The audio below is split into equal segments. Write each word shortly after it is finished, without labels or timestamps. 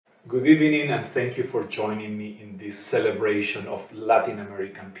Good evening and thank you for joining me in this celebration of Latin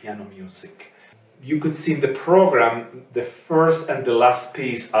American piano music. You could see in the program the first and the last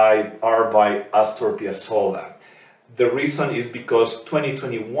piece are by Astor Piazzolla. The reason is because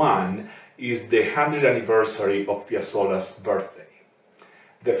 2021 is the 100th anniversary of Piazzolla's birthday.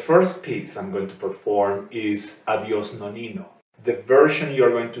 The first piece I'm going to perform is Adios Nonino. The version you're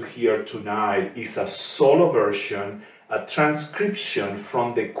going to hear tonight is a solo version, a transcription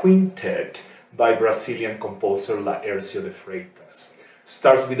from the quintet by Brazilian composer Laércio de Freitas.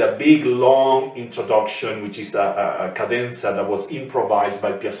 Starts with a big long introduction, which is a cadenza that was improvised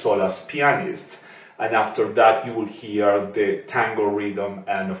by Piazzolla's pianists. And after that you will hear the tango rhythm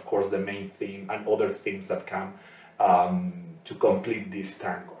and of course the main theme and other themes that come to complete this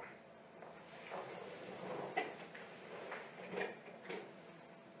tango.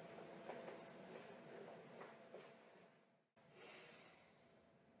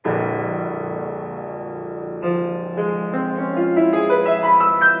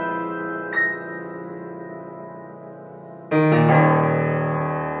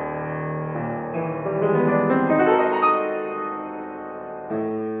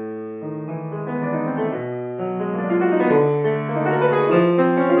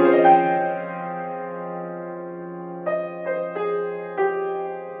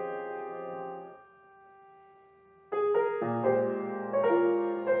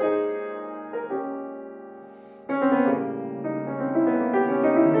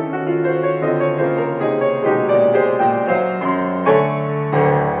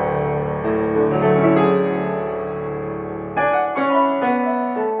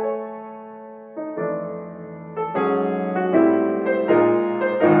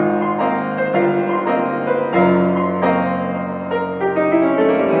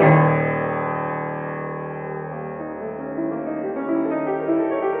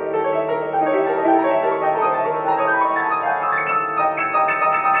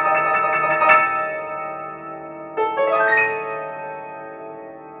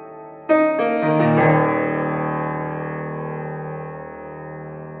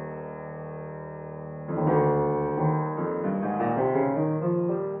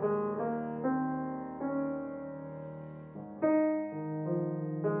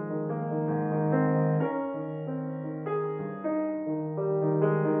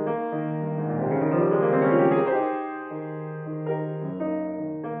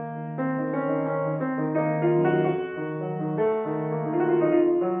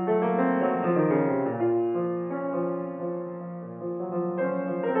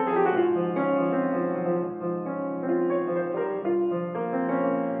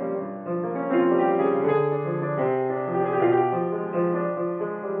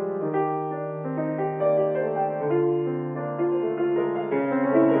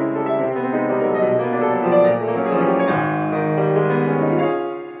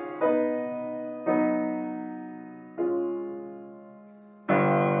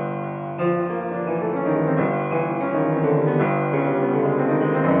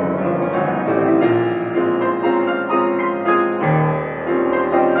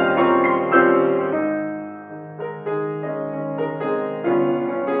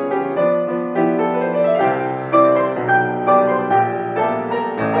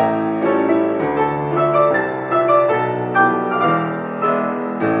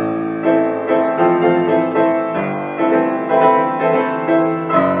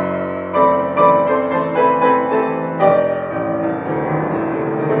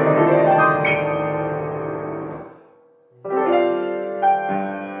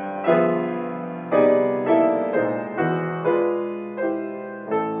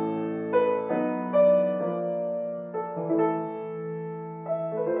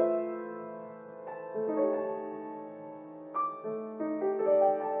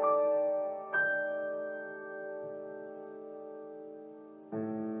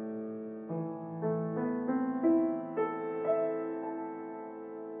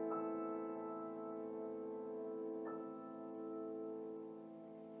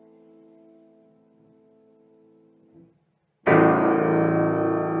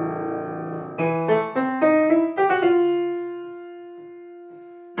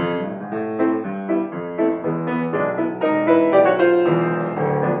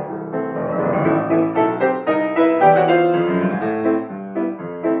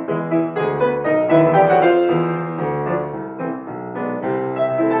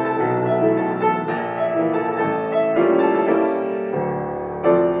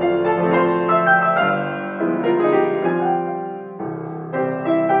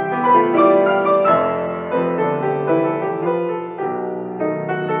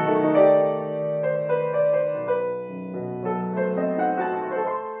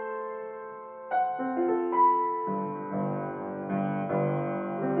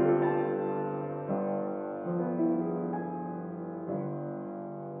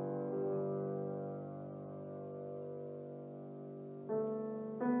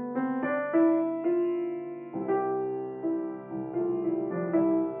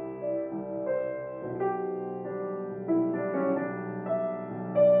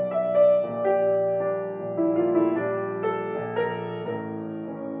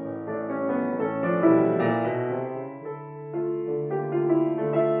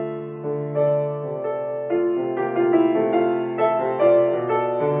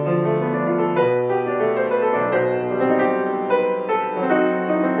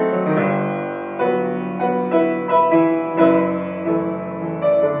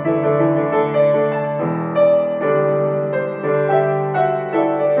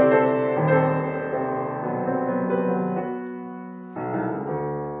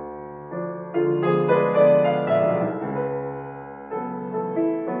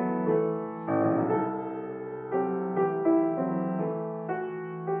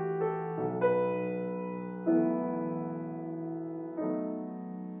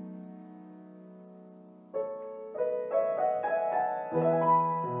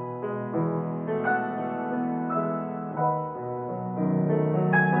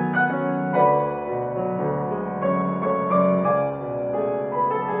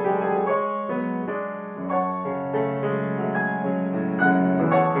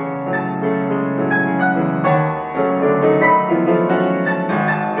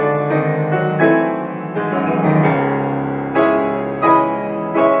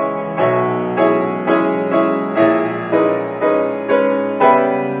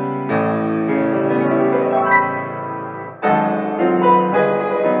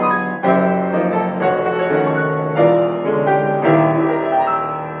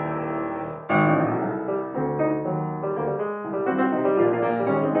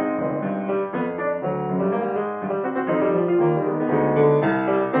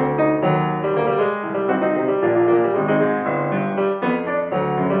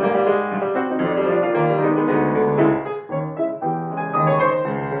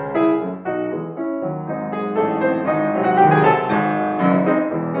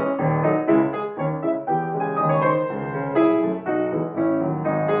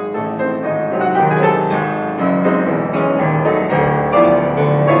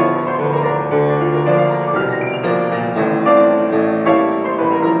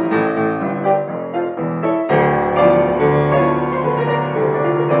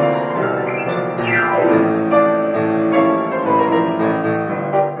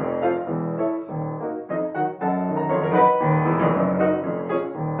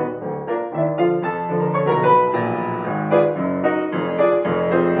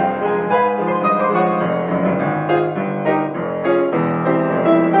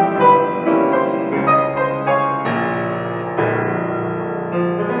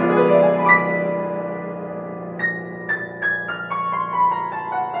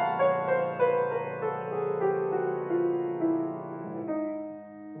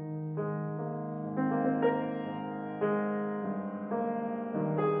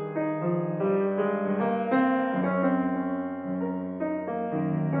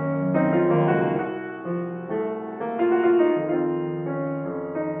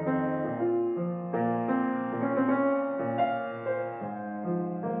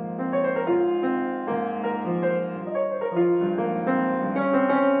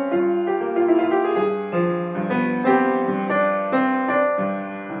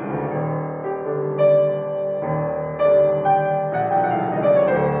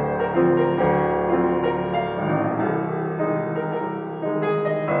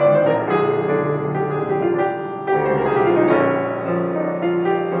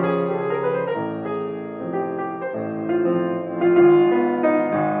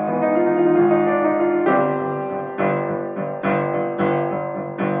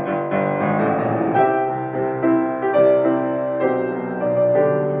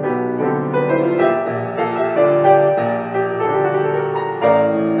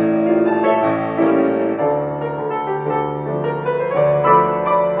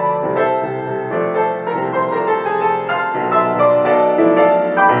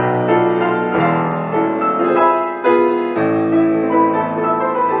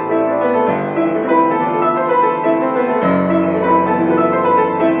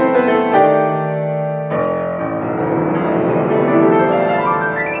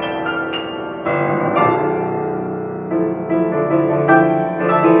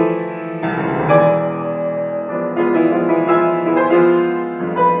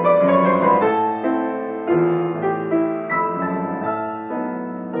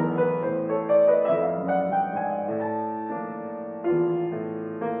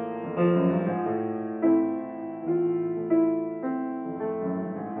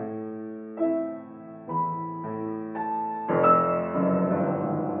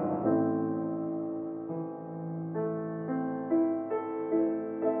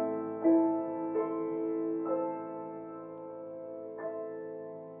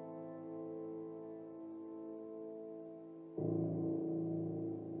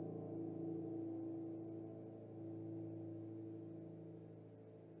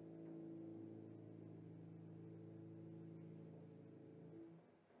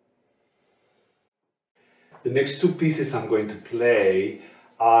 The next two pieces I'm going to play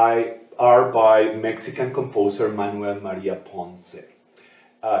are by Mexican composer Manuel Maria Ponce.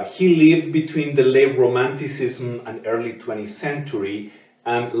 He lived between the late Romanticism and early 20th century,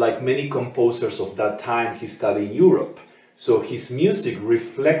 and like many composers of that time, he studied in Europe. So his music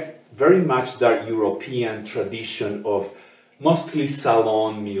reflects very much that European tradition of mostly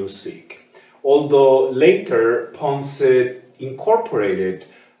salon music. Although later Ponce incorporated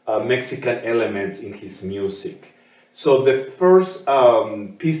Mexican elements in his music. So the first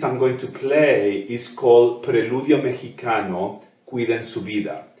piece I'm going to play is called Preludio Mexicano, Cuiden su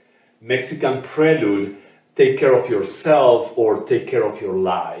Vida. Mexican prelude, take care of yourself or take care of your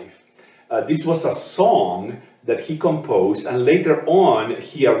life. This was a song that he composed, and later on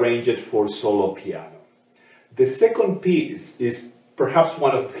he arranged it for solo piano. The second piece is perhaps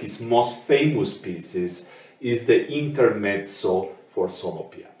one of his most famous pieces, is the Intermezzo for solo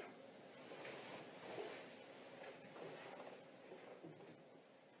piano.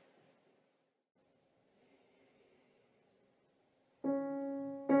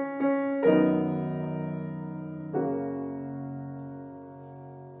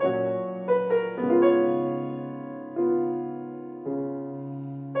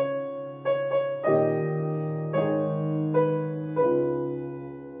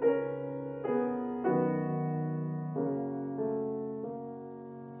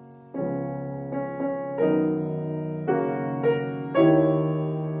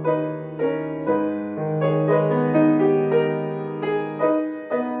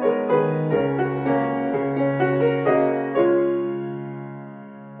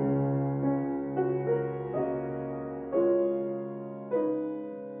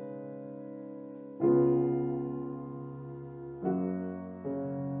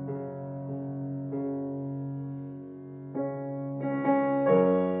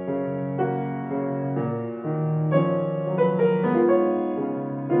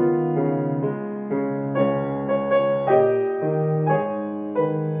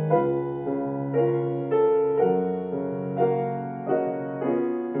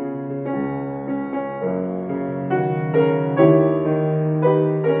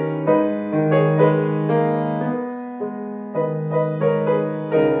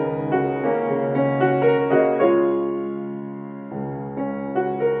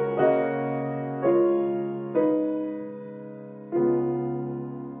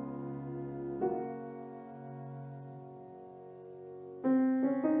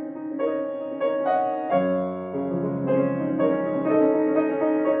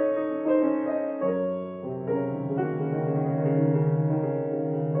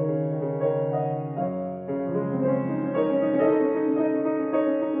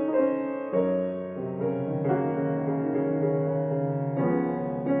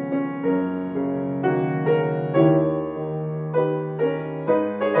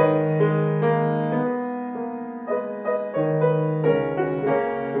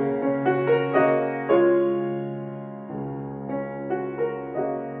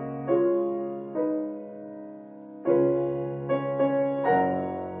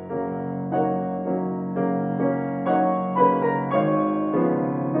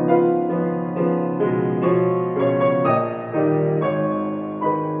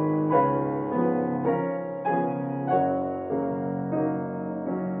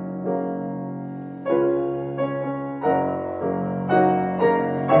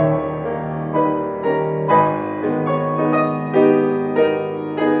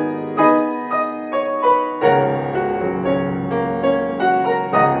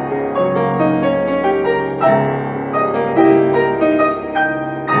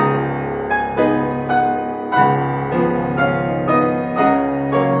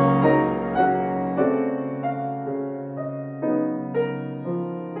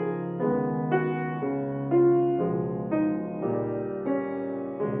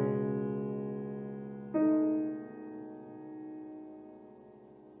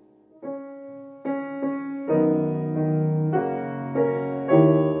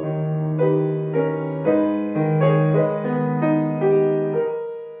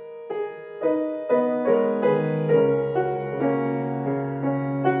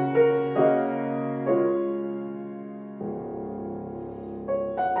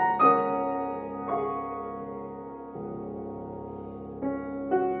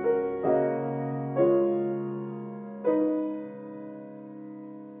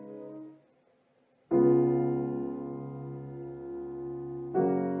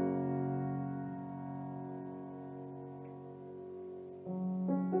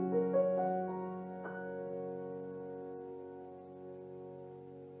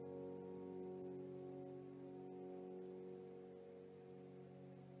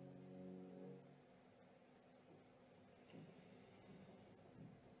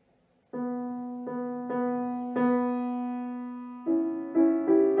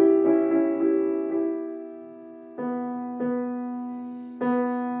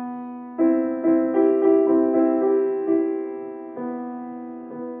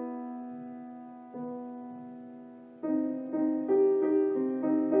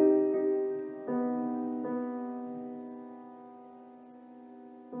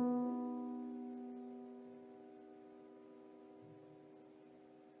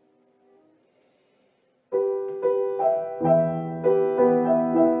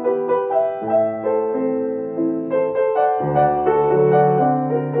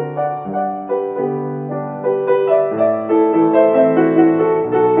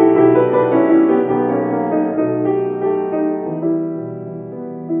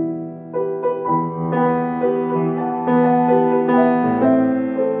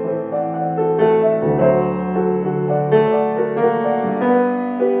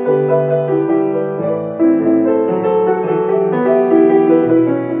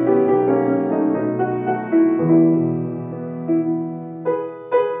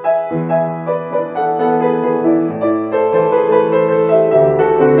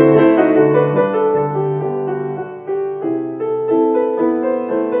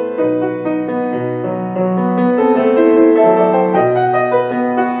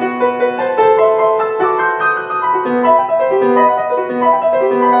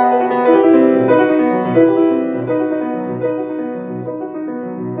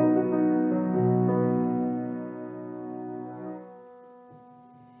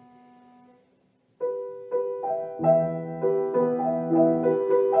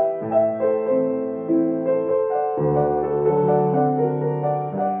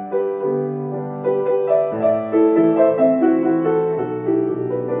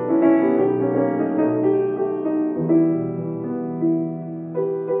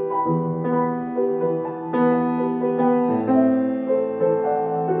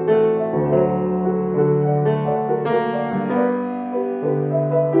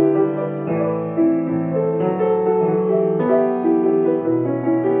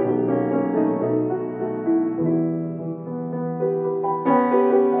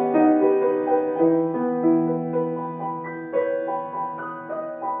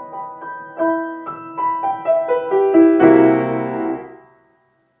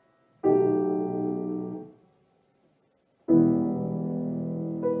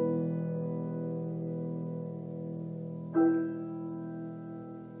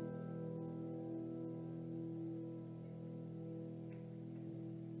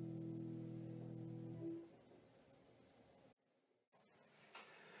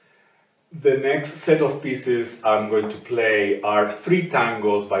 The next set of pieces I'm going to play are three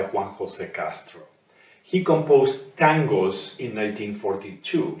tangos by Juan José Castro. He composed tangos in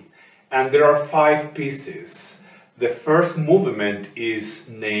 1942, and there are 5 pieces. The first movement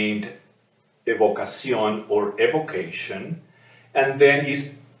is named Evocación or Evocation, and then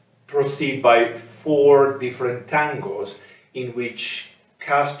is proceeded by 4 different tangos in which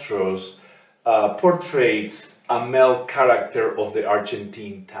Castro's portrays a male character of the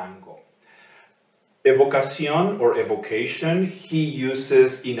Argentine tango. Evocación or Evocation, he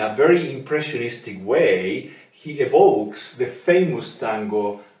uses in a very impressionistic way, he evokes the famous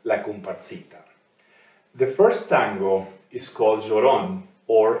tango La Comparsita. The first tango is called I-Llorón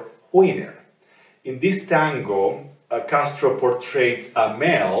or Whiner. In this tango, Castro portrays a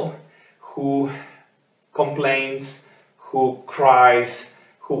male who complains, who cries,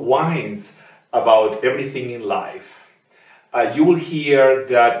 who whines about everything in life. You will hear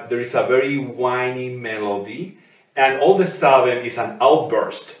that there is a very whiny melody, and all of a sudden is an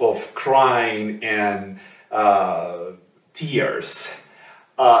outburst of crying and tears.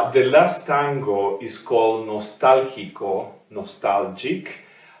 The last tango is called Nostálgico, nostalgic.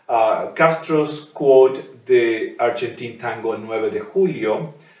 Castro's quote the Argentine tango 9 de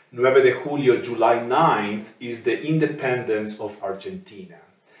Julio. 9 de Julio, July 9th, is the independence of Argentina.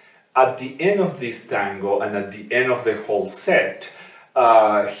 At the end of this tango and at the end of the whole set,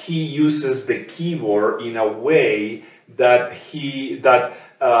 he uses the keyboard in a way that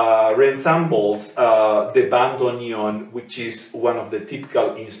resembles the bandoneon, which is one of the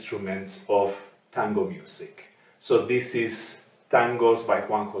typical instruments of tango music. So this is Tangos by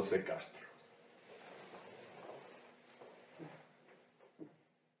Juan José Castro.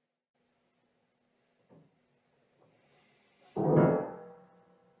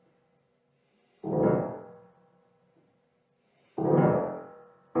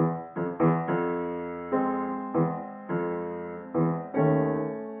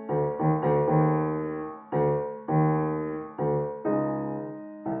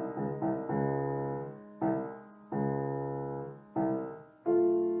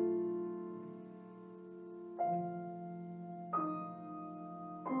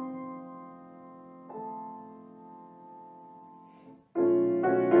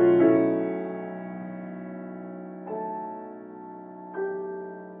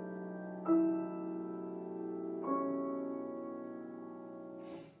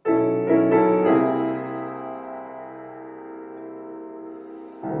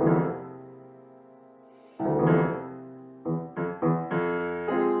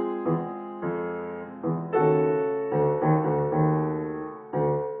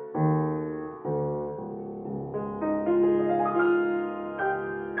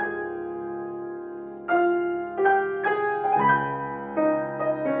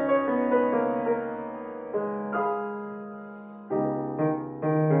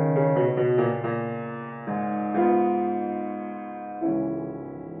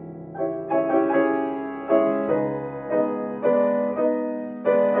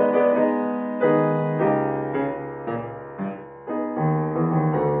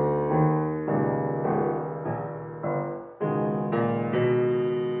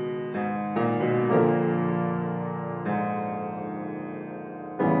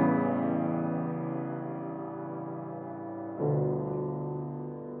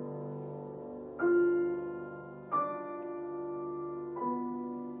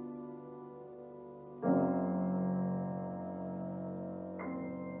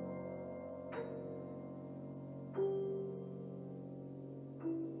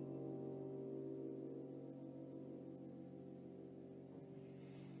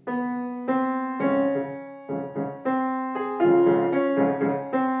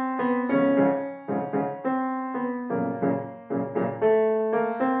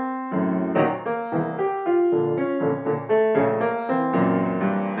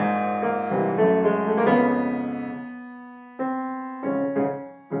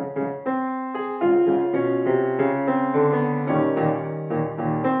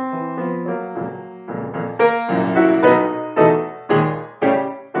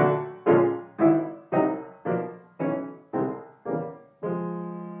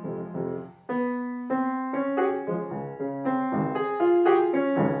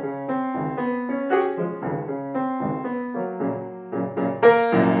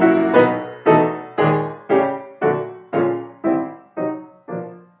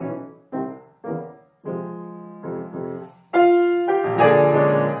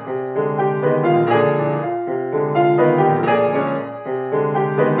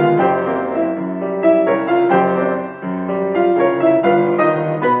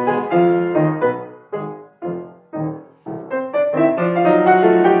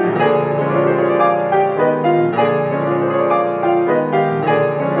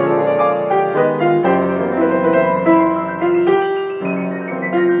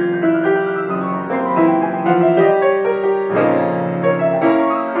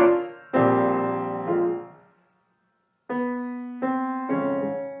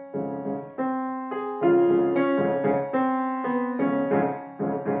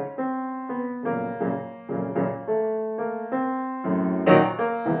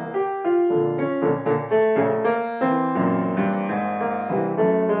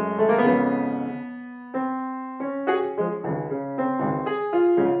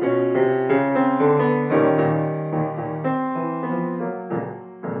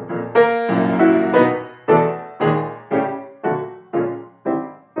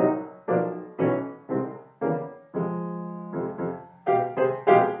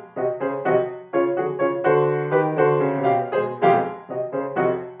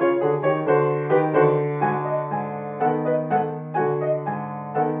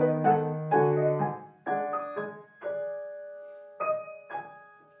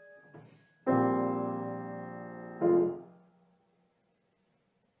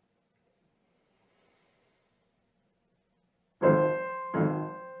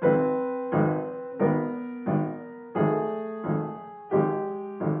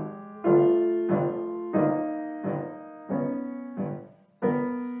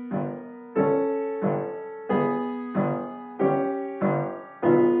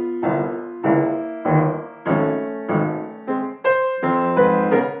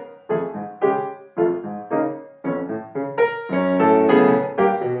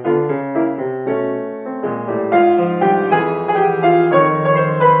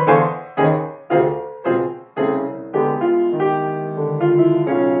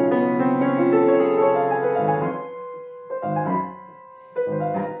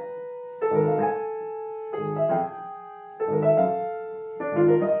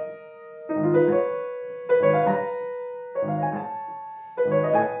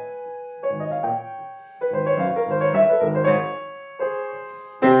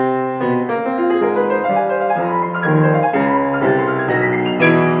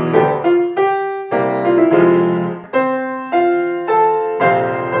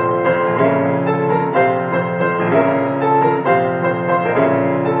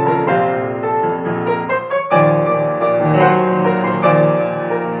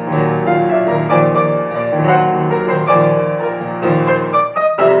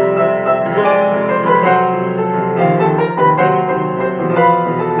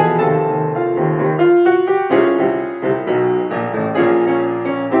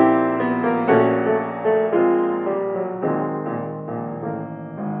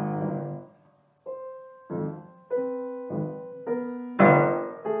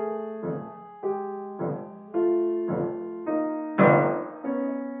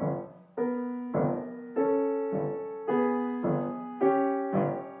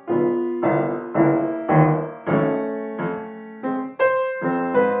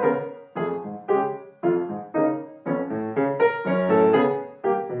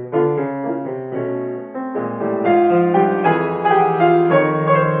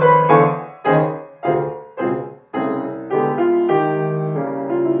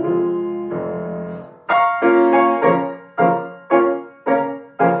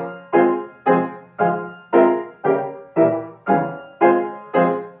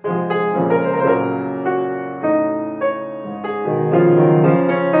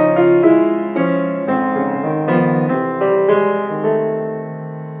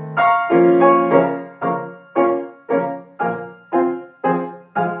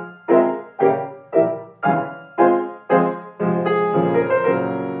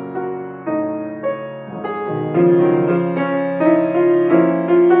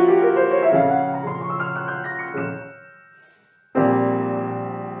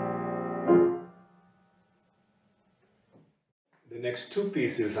 next two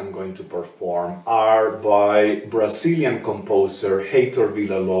pieces I'm going to perform are by Brazilian composer Heitor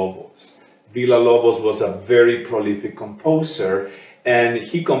Villa-Lobos. Villa-Lobos was a very prolific composer, and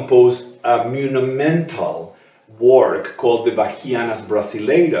he composed a monumental work called the Bachianas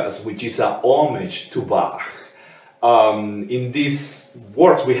Brasilerias, which is a homage to Bach. In these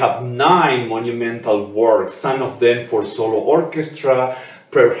works, we have 9 monumental works, some of them for solo orchestra.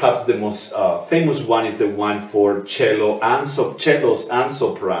 Perhaps the most famous one is the one for cellos and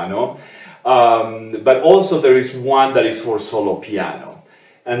soprano, but also there is one that is for solo piano,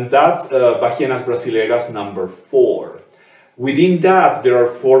 and that's Bachianas Brasilerias number 4. Within that, there are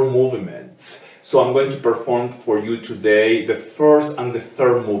 4 movements, so I'm going to perform for you today the first and the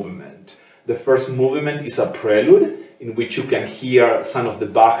third movement. The first movement is a prelude, in which you can hear some of the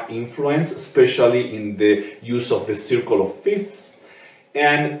Bach influence, especially in the use of the circle of fifths.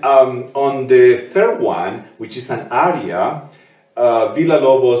 And on the third one, which is an aria,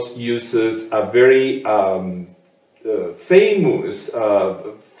 Villa-Lobos uses a very famous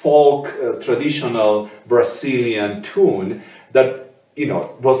folk traditional Brazilian tune that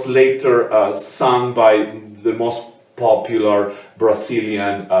was later sung by the most popular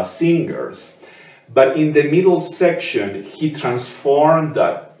Brazilian singers. But in the middle section, he transformed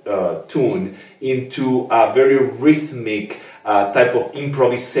that tune into a very rhythmic type of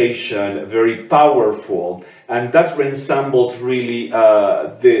improvisation, very powerful, and that resembles really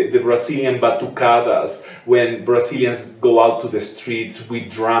the Brazilian batucadas, when Brazilians go out to the streets with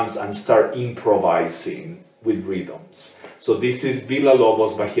drums and start improvising with rhythms. So this is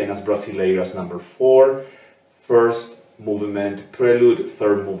Villa-Lobos Bachianas Brasilerias number 4, first movement prelude,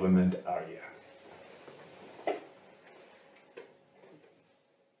 third movement aria.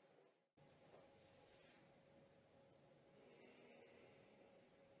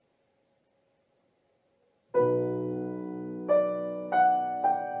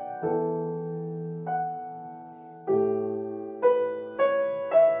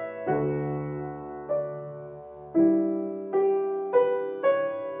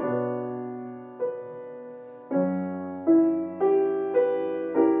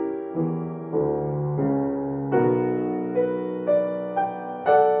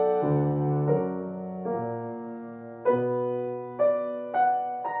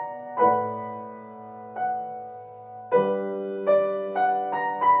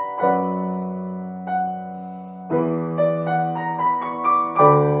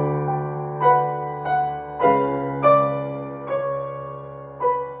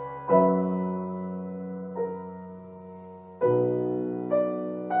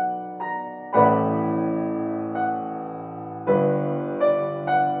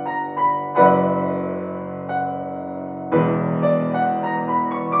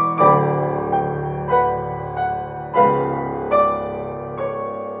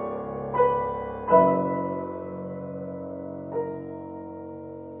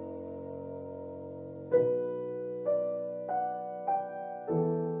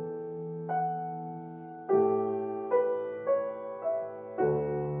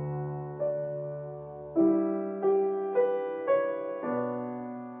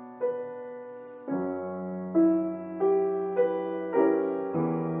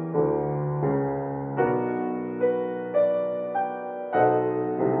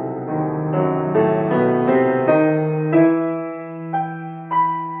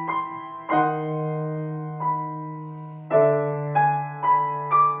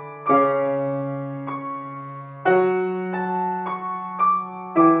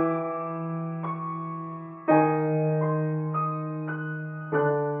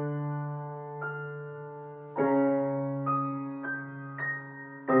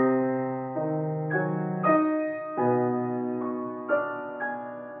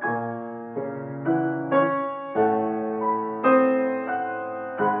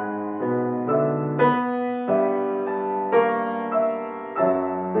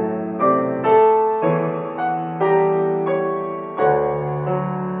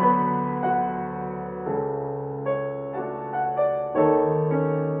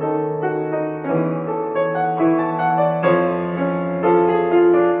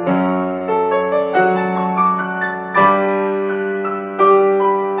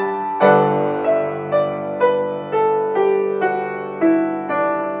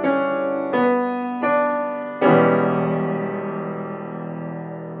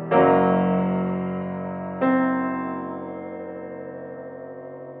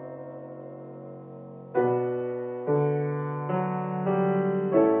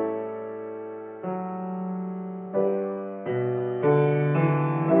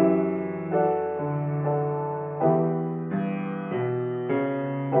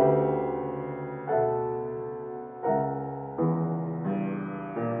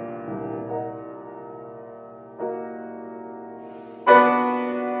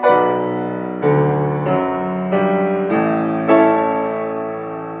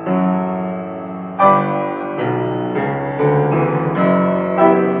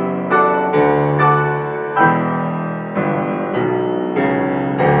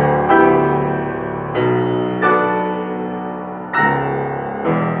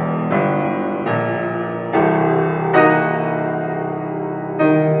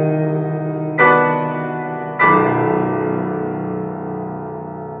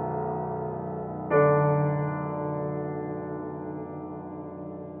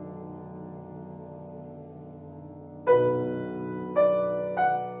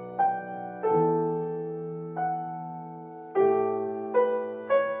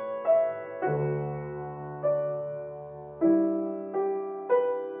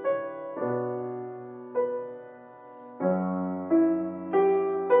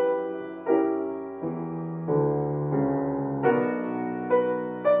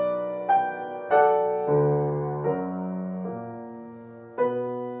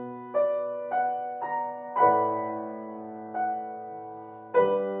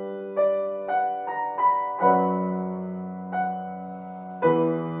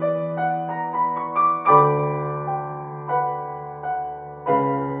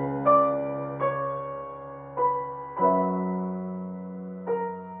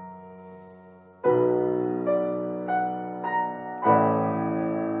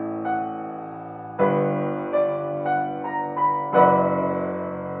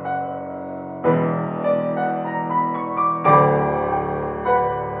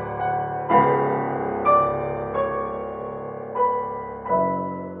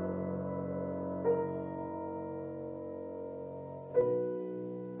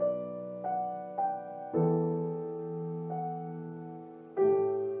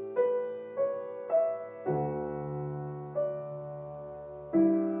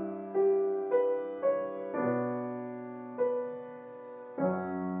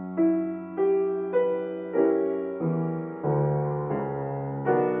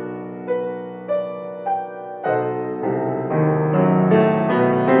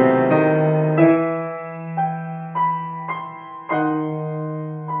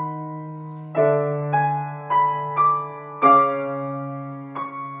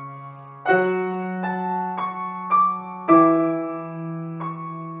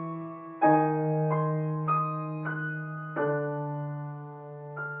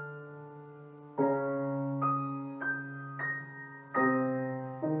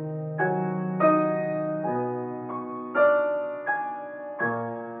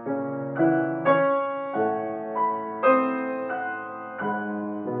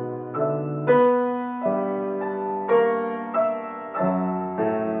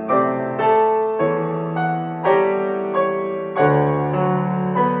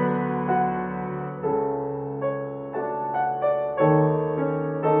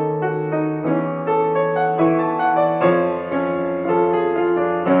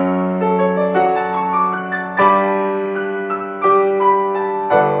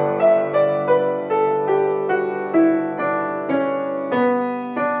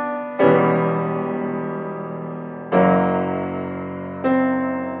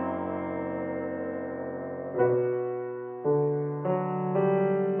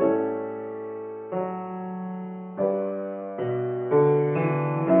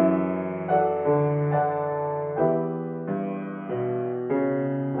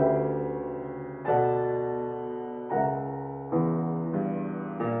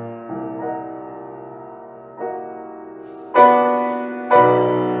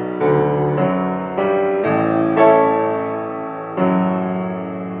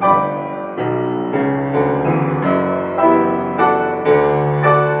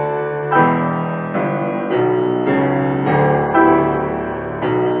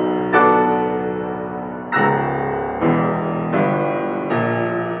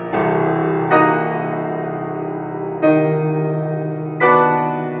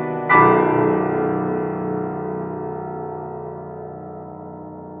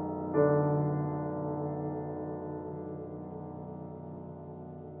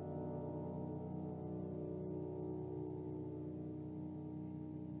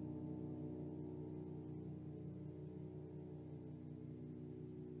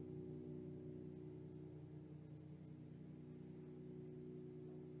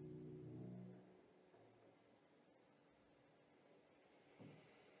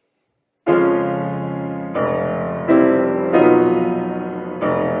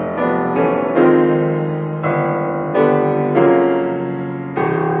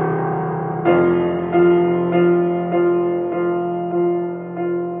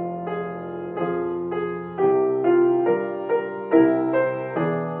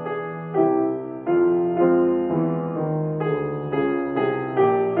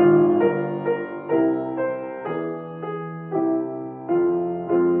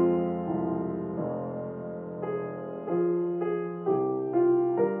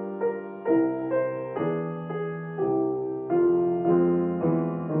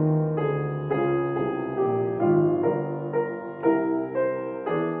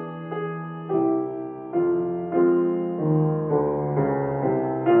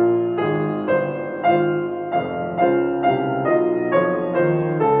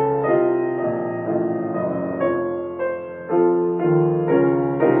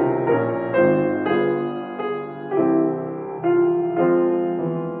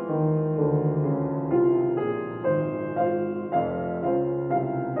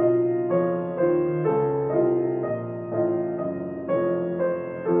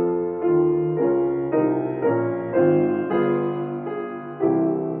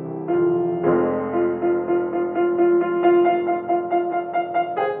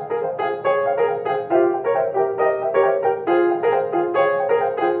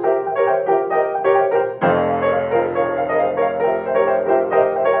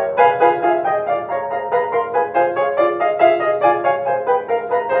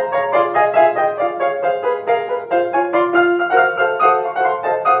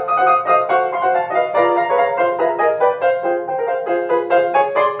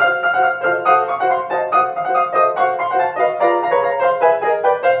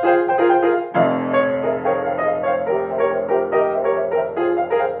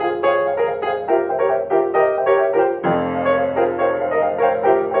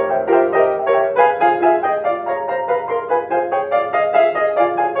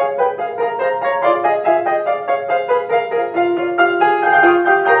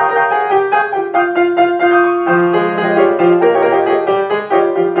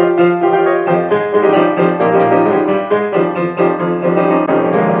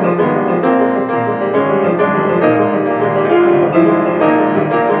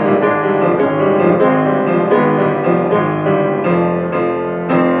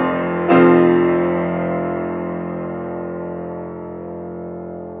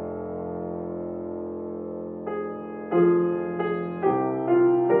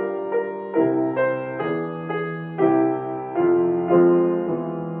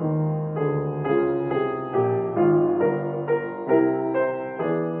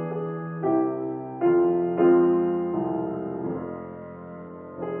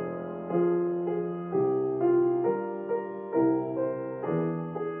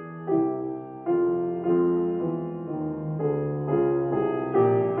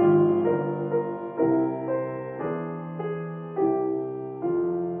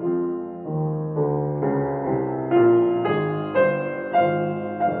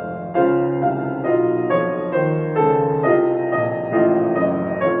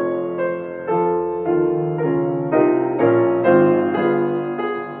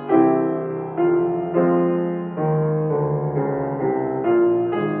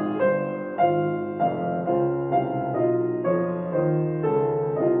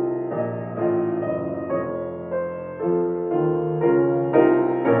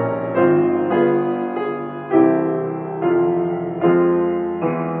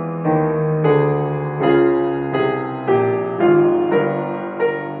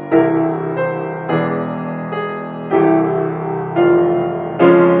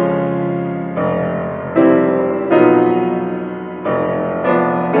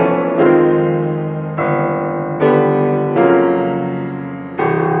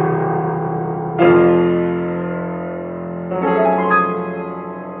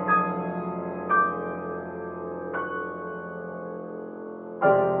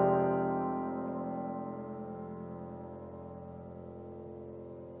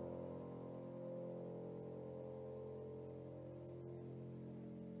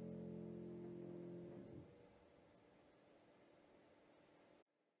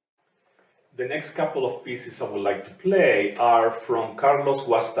 The next couple of pieces I would like to play are from Carlos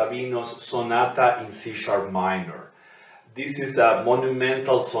Guastavino's Sonata in C-sharp minor. This is a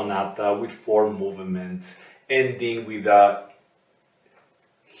monumental sonata with 4 movements, ending with a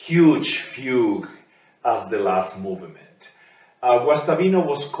huge fugue as the last movement. Guastavino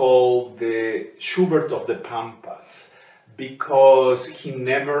was called the Schubert of the Pampas because he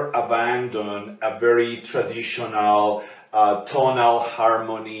never abandoned a very traditional tonal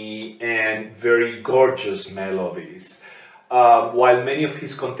harmony and very gorgeous melodies. While many of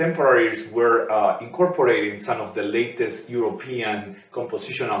his contemporaries were incorporating some of the latest European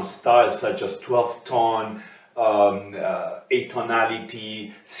compositional styles such as 12-tone,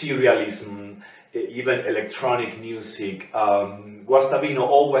 atonality, serialism, even electronic music, Guastavino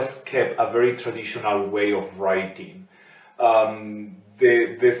always kept a very traditional way of writing.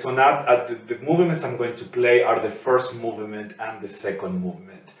 The sonata, the movements I'm going to play are the first movement and the second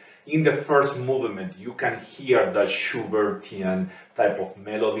movement. In the first movement, you can hear the Schubertian type of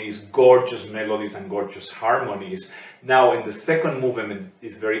melodies, gorgeous melodies and gorgeous harmonies. Now, in the second movement,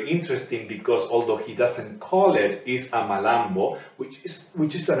 it's very interesting because although he doesn't call it, it's a malambo,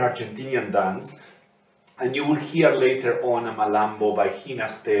 which is an Argentinian dance, and you will hear later on a malambo by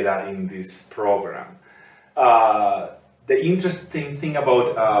Ginastera in this program. The interesting thing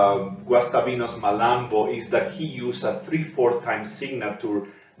about Guastavino's malambo is that he used a 3/4 time signature,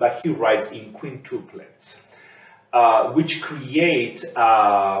 but he writes in quintuplets, which creates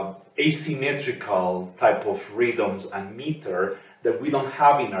asymmetrical type of rhythms and meter that we don't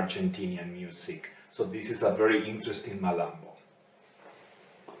have in Argentinian music. So this is a very interesting malambo.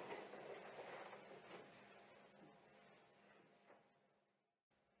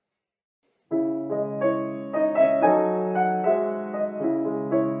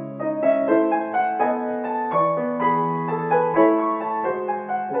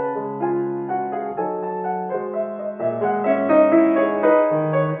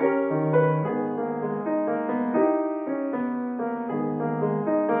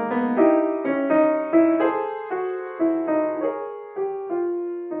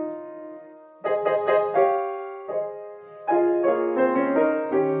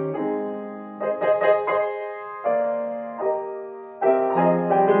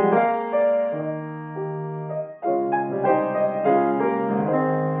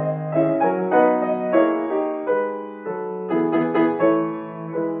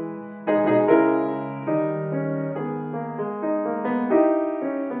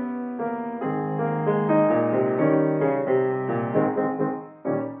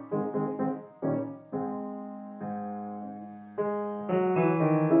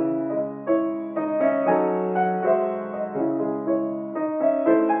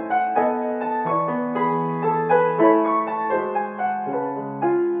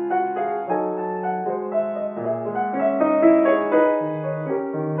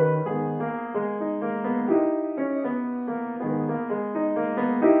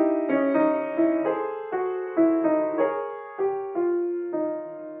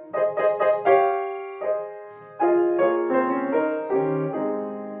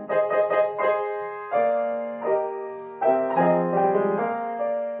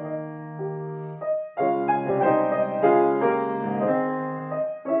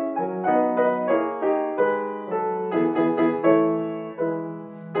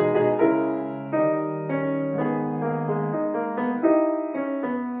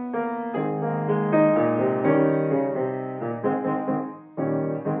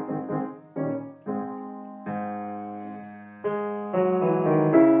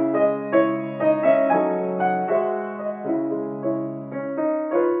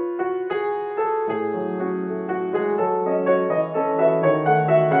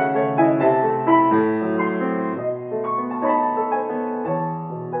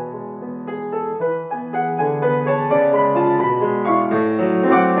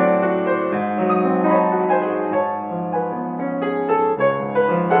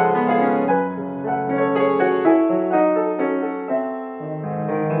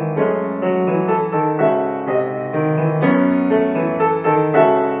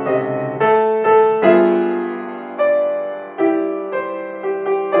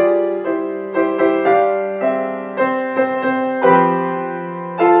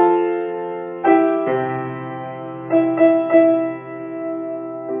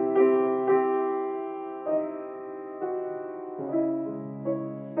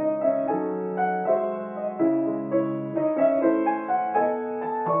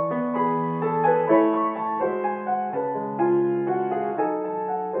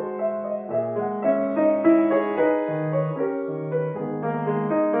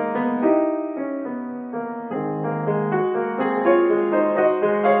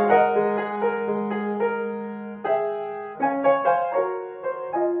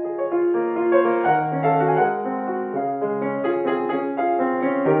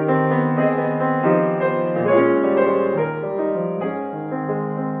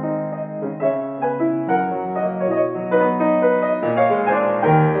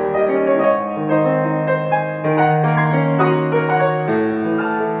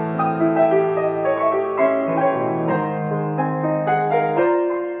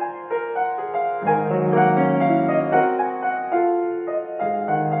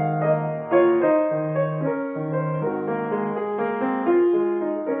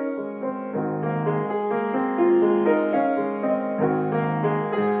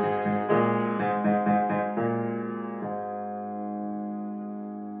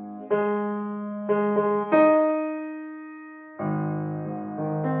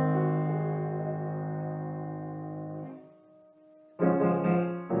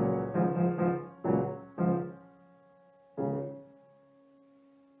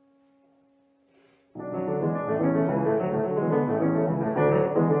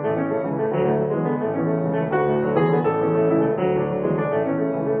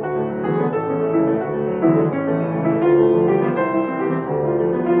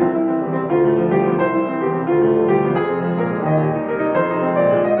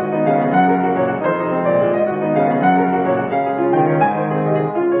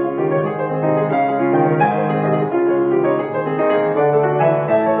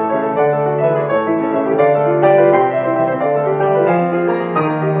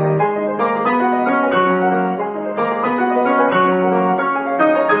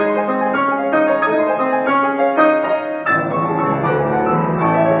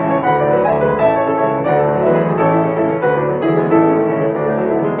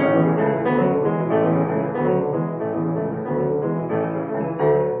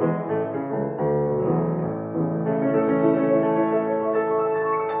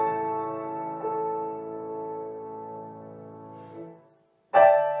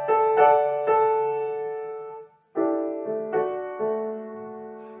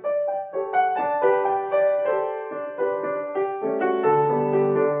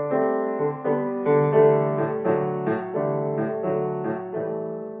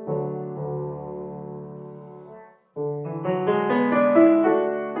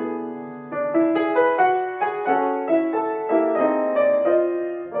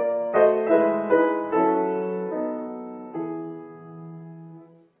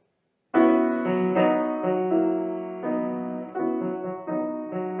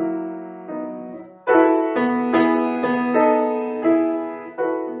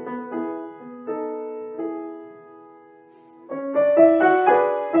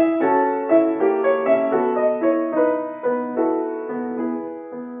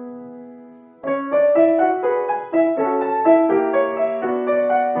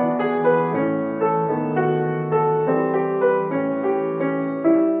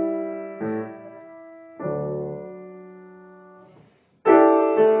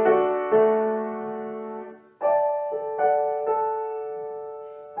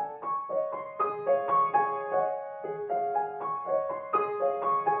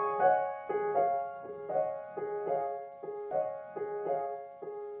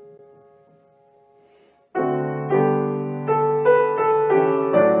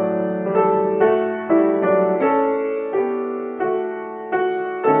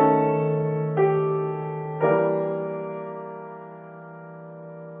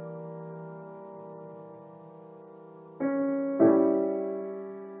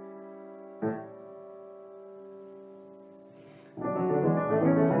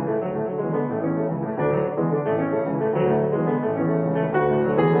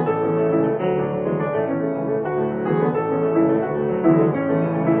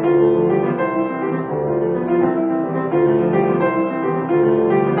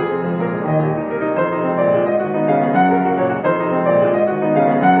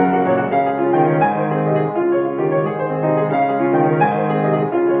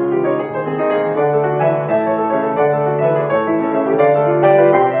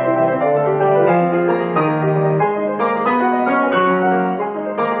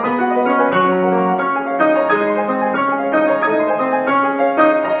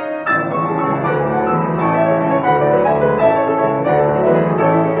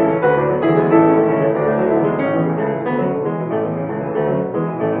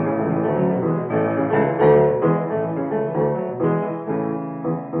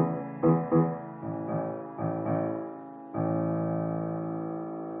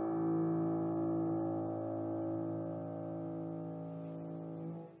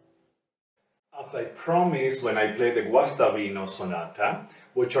 As I promised when I played the Guastavino sonata,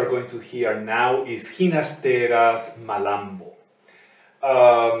 what you're going to hear now is Ginastera's Malambo.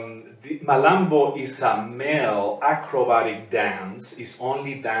 The Malambo is a male acrobatic dance. It's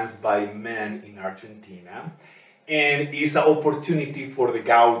only danced by men in Argentina, and is an opportunity for the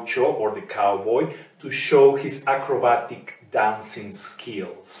gaucho or the cowboy to show his acrobatic dancing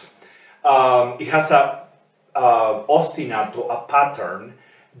skills. It has a ostinato, a pattern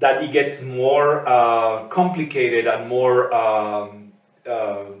that it gets more complicated and more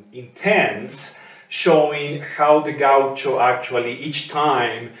intense, showing how the gaucho actually each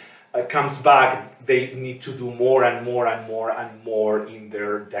time comes back, they need to do more and more and more and more in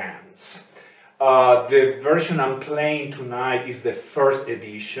their dance. The version I'm playing tonight is the first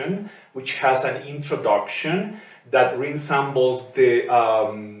edition, which has an introduction that resembles the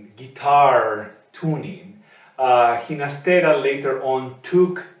guitar tuning. Ginastera later on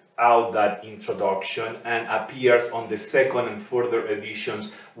took out that introduction and appears on the second and further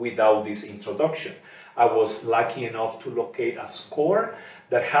editions without this introduction. I was lucky enough to locate a score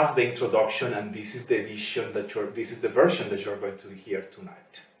that has the introduction, and this is the edition that this is the version that you're going to hear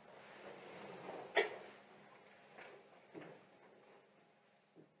tonight.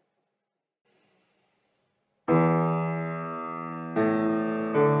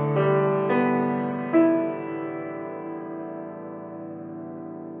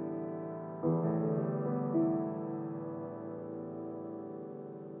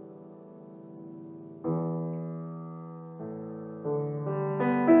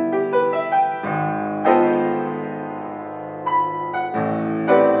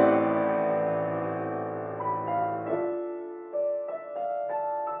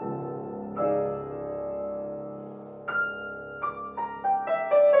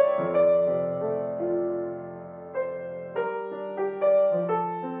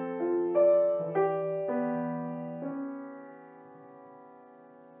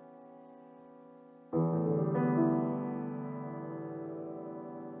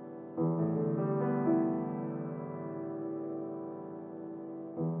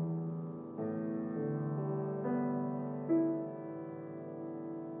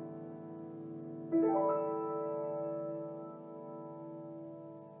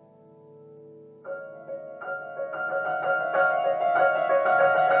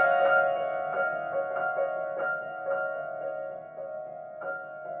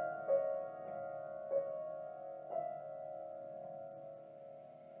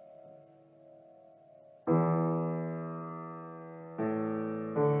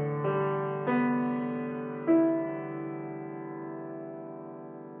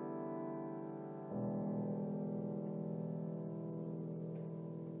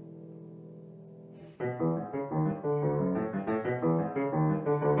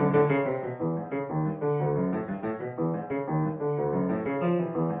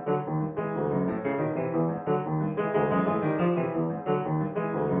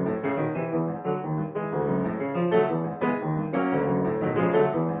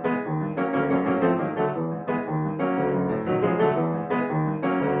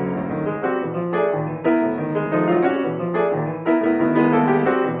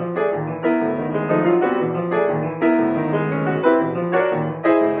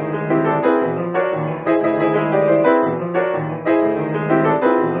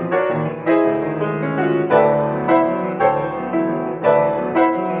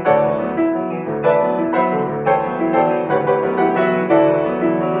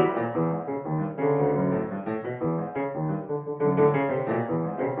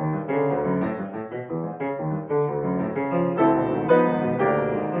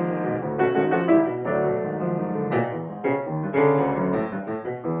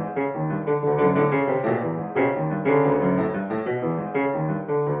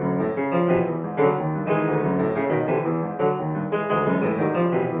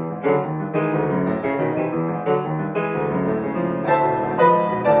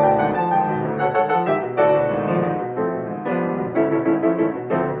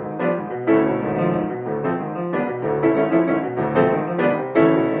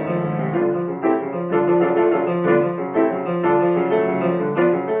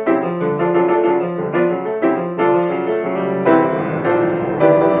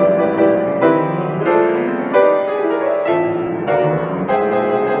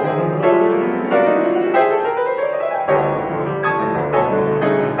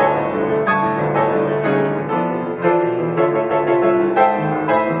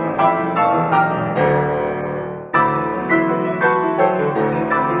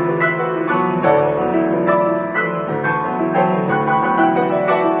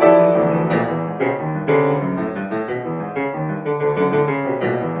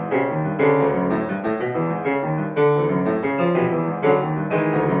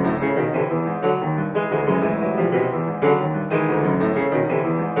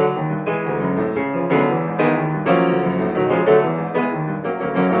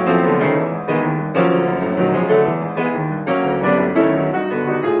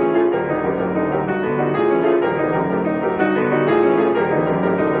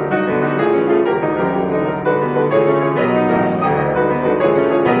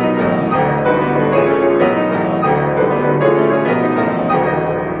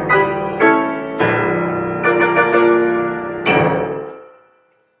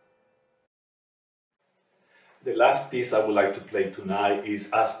 The last piece I would like to play tonight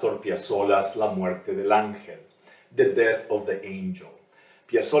is Astor Piazzolla's La Muerte del Ángel, The Death of the Angel.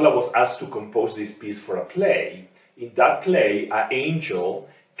 Piazzolla was asked to compose this piece for a play. In that play, an angel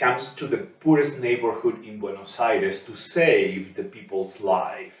comes to the poorest neighborhood in Buenos Aires to save the people's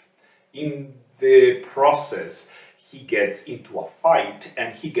life. In the process, he gets into a fight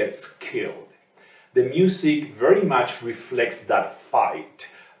and he gets killed. The music very much reflects that fight.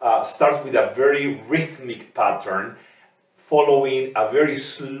 Starts with a very rhythmic pattern, following a very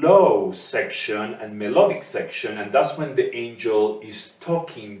slow section and melodic section, and that's when the angel is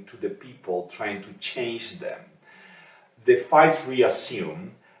talking to the people, trying to change them. The fights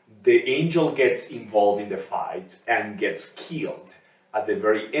reassume, the angel gets involved in the fight and gets killed. At the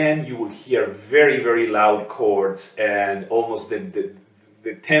very end, you will hear very, very loud chords, and almost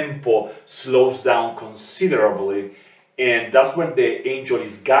the tempo slows down considerably, and that's when the angel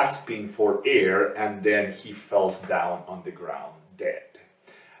is gasping for air, and then he falls down on the ground dead.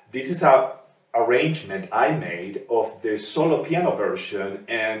 This is an arrangement I made of the solo piano version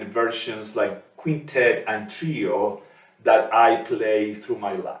and versions like quintet and trio that I play through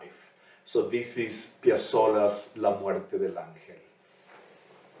my life. So this is Piazzolla's La Muerte del Ángel.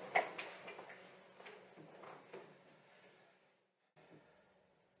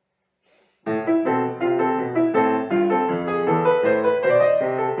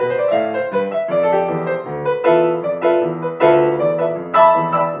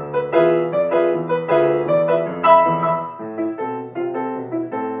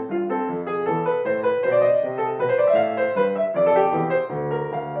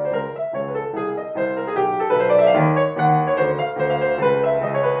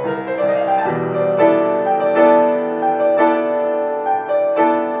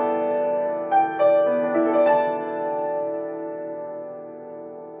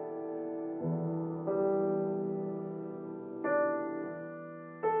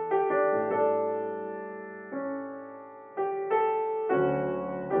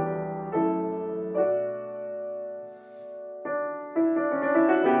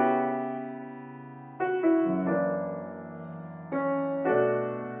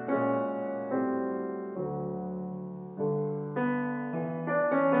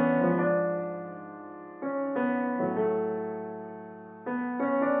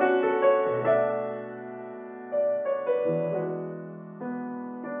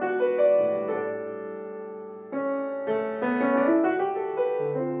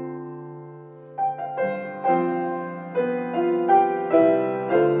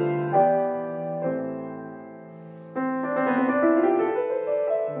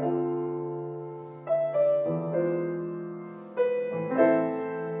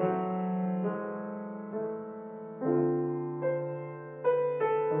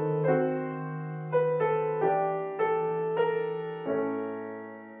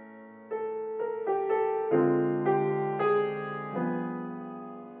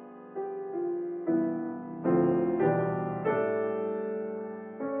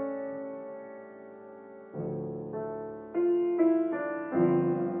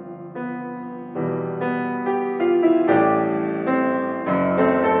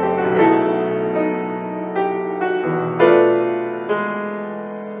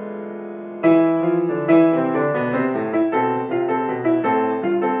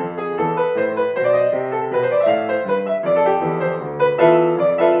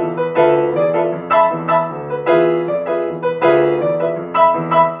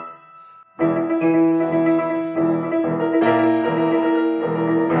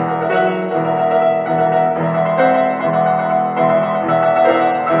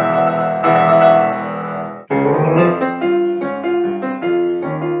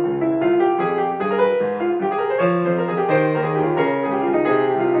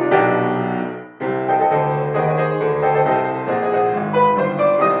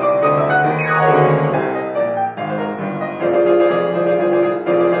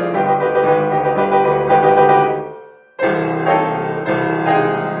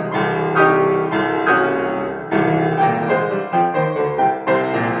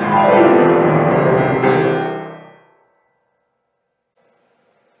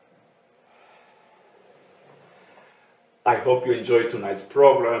 I hope you enjoyed tonight's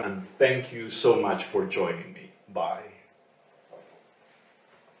program, and thank you so much for joining me. Bye.